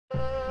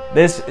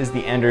This is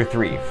the Ender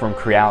 3 from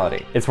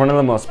Creality. It's one of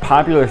the most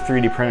popular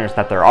 3D printers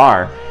that there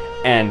are,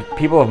 and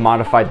people have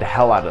modified the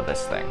hell out of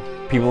this thing.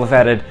 People have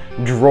added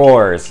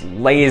drawers,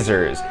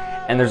 lasers,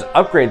 and there's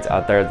upgrades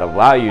out there that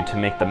allow you to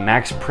make the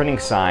max printing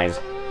size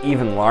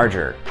even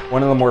larger.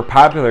 One of the more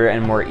popular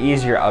and more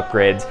easier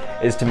upgrades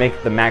is to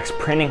make the max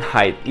printing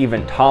height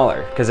even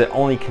taller, because it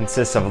only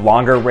consists of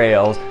longer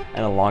rails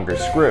and a longer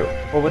screw.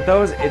 But with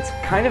those, it's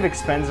kind of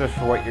expensive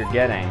for what you're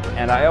getting,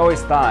 and I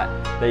always thought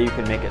that you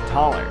could make it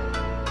taller.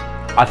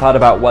 I thought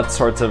about what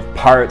sorts of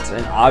parts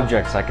and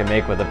objects I could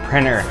make with a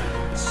printer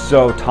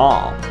so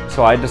tall,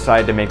 so I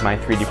decided to make my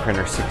 3D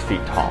printer 6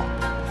 feet tall.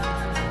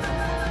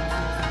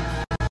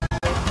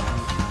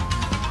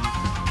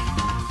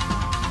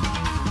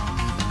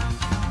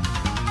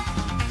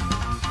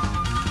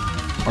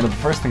 One of the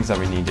first things that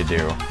we need to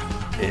do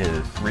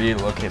is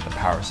relocate the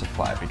power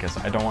supply, because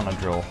I don't want to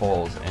drill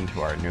holes into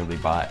our newly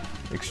bought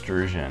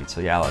extrusion. So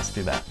yeah, let's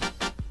do that.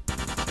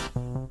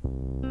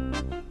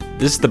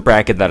 This is the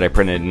bracket that I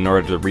printed in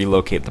order to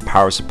relocate the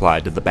power supply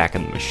to the back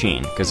of the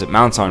machine, because it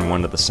mounts on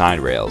one of the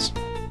side rails.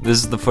 This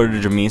is the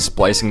footage of me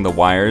splicing the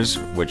wires,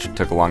 which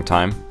took a long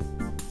time.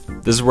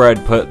 This is where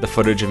I'd put the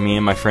footage of me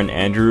and my friend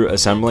Andrew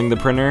assembling the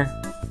printer.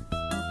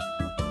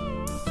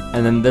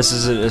 And then this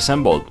is it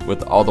assembled,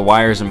 with all the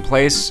wires in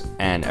place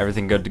and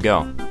everything good to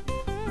go.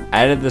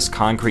 I added this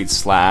concrete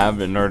slab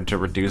in order to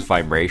reduce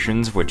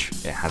vibrations, which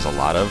it has a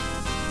lot of.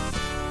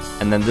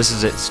 And then this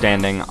is it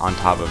standing on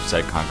top of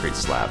said concrete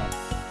slab.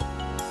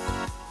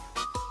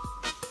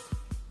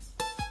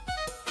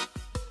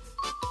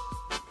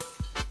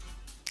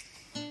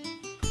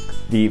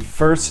 The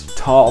first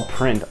tall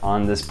print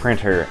on this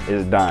printer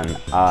is done.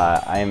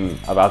 I'm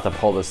about to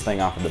pull this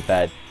thing off of the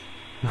bed.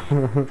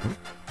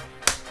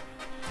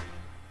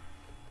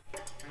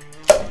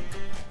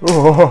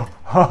 Oh.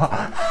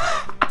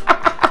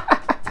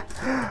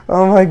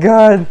 Oh my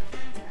god.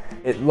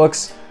 It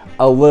looks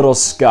a little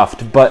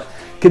scuffed, but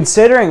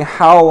considering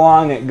how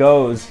long it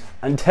goes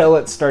until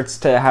it starts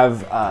to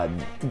have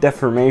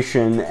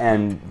deformation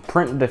and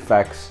print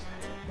defects,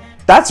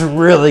 that's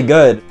really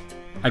good.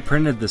 I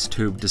printed this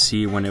tube to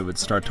see when it would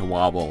start to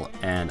wobble,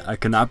 and I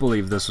could not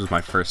believe this was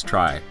my first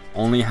try,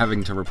 only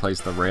having to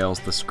replace the rails,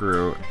 the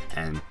screw,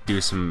 and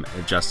do some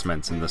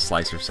adjustments in the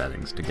slicer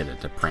settings to get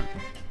it to print.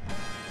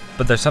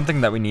 But there's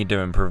something that we need to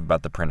improve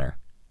about the printer.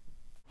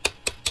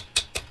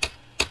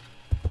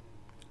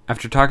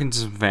 After talking to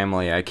some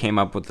family, I came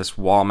up with this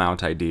wall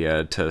mount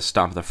idea to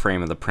stop the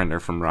frame of the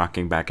printer from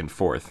rocking back and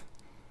forth.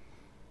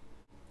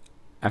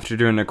 After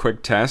doing a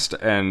quick test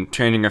and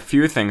changing a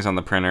few things on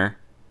the printer,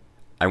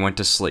 I went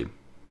to sleep.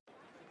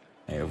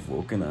 I have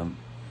woken up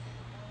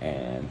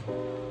and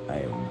I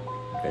am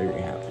very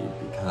happy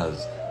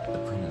because the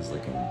print is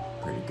looking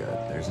pretty good.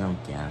 There's no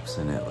gaps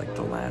in it like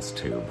the last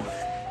tube,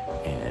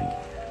 and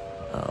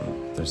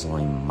there's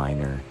only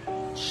minor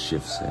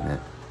shifts in it.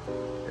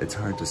 It's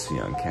hard to see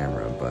on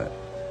camera, but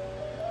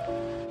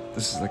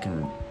this is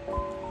looking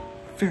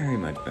very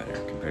much better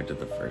compared to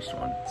the first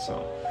one,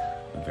 so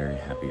I'm very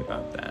happy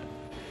about that.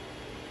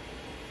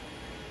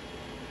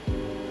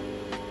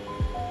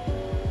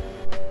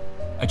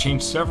 I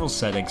changed several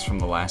settings from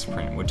the last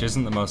print, which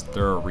isn't the most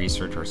thorough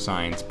research or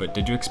science, but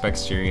did you expect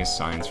serious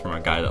science from a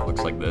guy that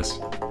looks like this?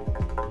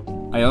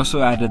 I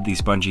also added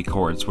these bungee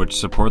cords, which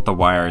support the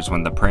wires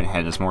when the print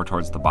head is more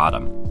towards the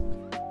bottom.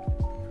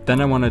 Then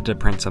I wanted to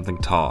print something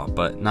tall,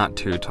 but not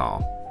too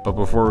tall. But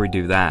before we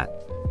do that,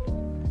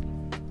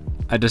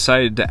 I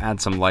decided to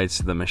add some lights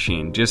to the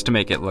machine, just to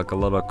make it look a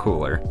little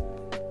cooler.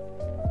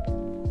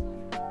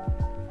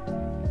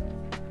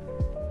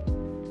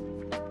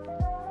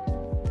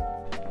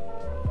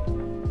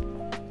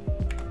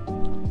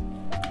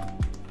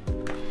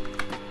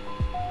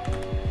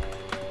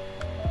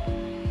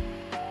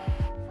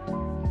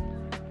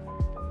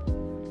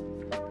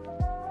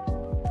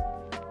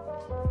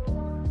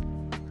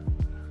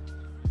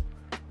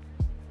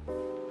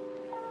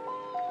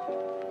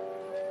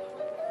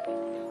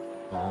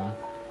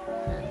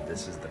 And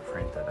this is the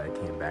print that I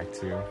came back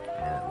to,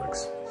 and it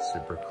looks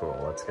super cool.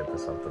 Let's get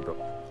this off the door.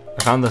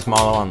 I found this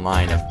model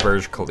online of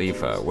Burj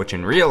Khalifa, which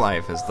in real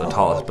life is the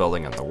tallest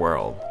building in the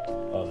world.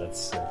 Oh, that's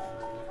sick.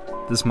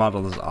 This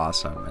model is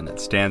awesome, and it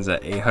stands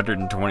at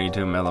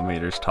 822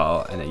 millimeters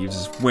tall, and it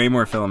uses way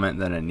more filament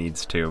than it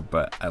needs to,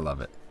 but I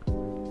love it.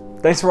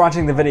 Thanks for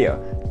watching the video.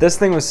 This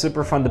thing was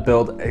super fun to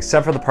build,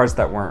 except for the parts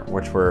that weren't,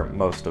 which were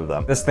most of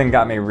them. This thing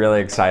got me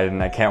really excited,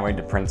 and I can't wait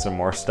to print some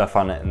more stuff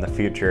on it in the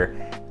future.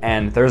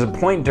 And there was a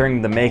point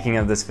during the making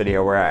of this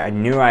video where I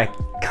knew I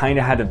kind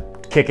of had to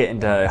kick it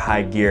into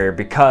high gear,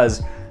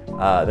 because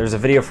there's a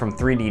video from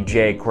 3D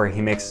Jake where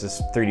he makes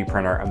this 3D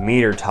printer a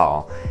meter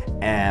tall.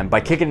 And by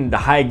kicking it into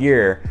high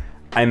gear,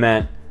 I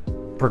meant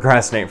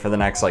procrastinate for the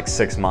next like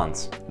 6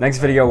 months. Next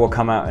video will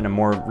come out in a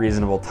more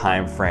reasonable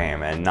time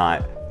frame and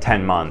not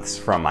 10 months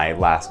from my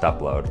last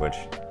upload, which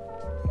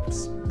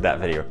that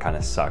video kind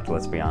of sucked,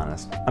 let's be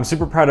honest. I'm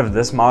super proud of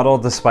this model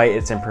despite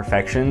its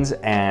imperfections,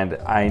 and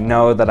I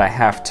know that I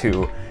have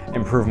to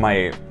improve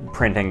my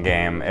printing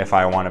game if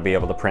I want to be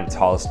able to print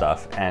tall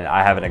stuff, and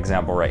I have an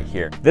example right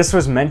here. This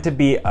was meant to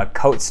be a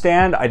coat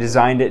stand. I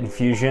designed it in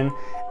Fusion,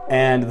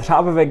 and the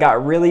top of it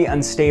got really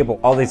unstable.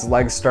 All these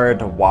legs started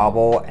to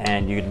wobble,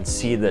 and you can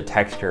see the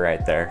texture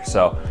right there.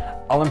 So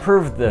I'll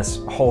improve this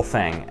whole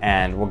thing,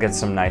 and we'll get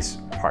some nice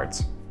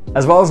parts.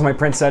 As well as my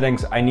print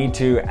settings, I need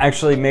to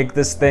actually make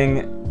this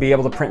thing be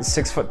able to print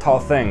 6-foot tall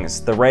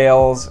things. The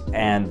rails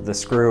and the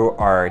screw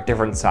are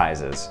different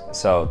sizes.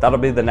 So that'll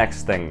be the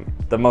next thing,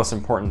 the most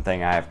important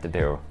thing I have to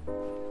do.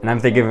 And I'm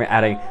thinking of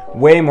adding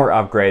way more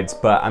upgrades,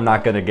 but I'm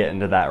not gonna get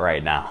into that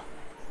right now.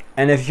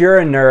 And if you're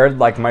a nerd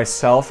like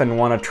myself and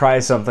wanna try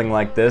something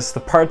like this,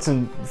 the parts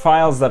and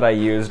files that I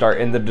used are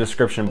in the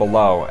description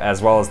below,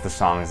 as well as the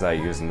songs that I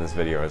use in this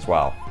video as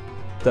well.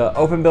 The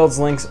open builds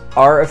links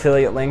are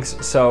affiliate links,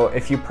 so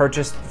if you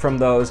purchase from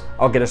those,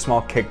 I'll get a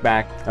small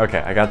kickback. Okay,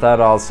 I got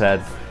that all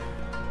said.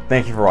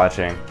 Thank you for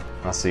watching.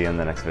 I'll see you in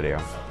the next video.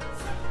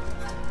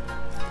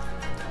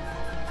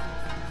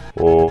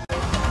 Oh.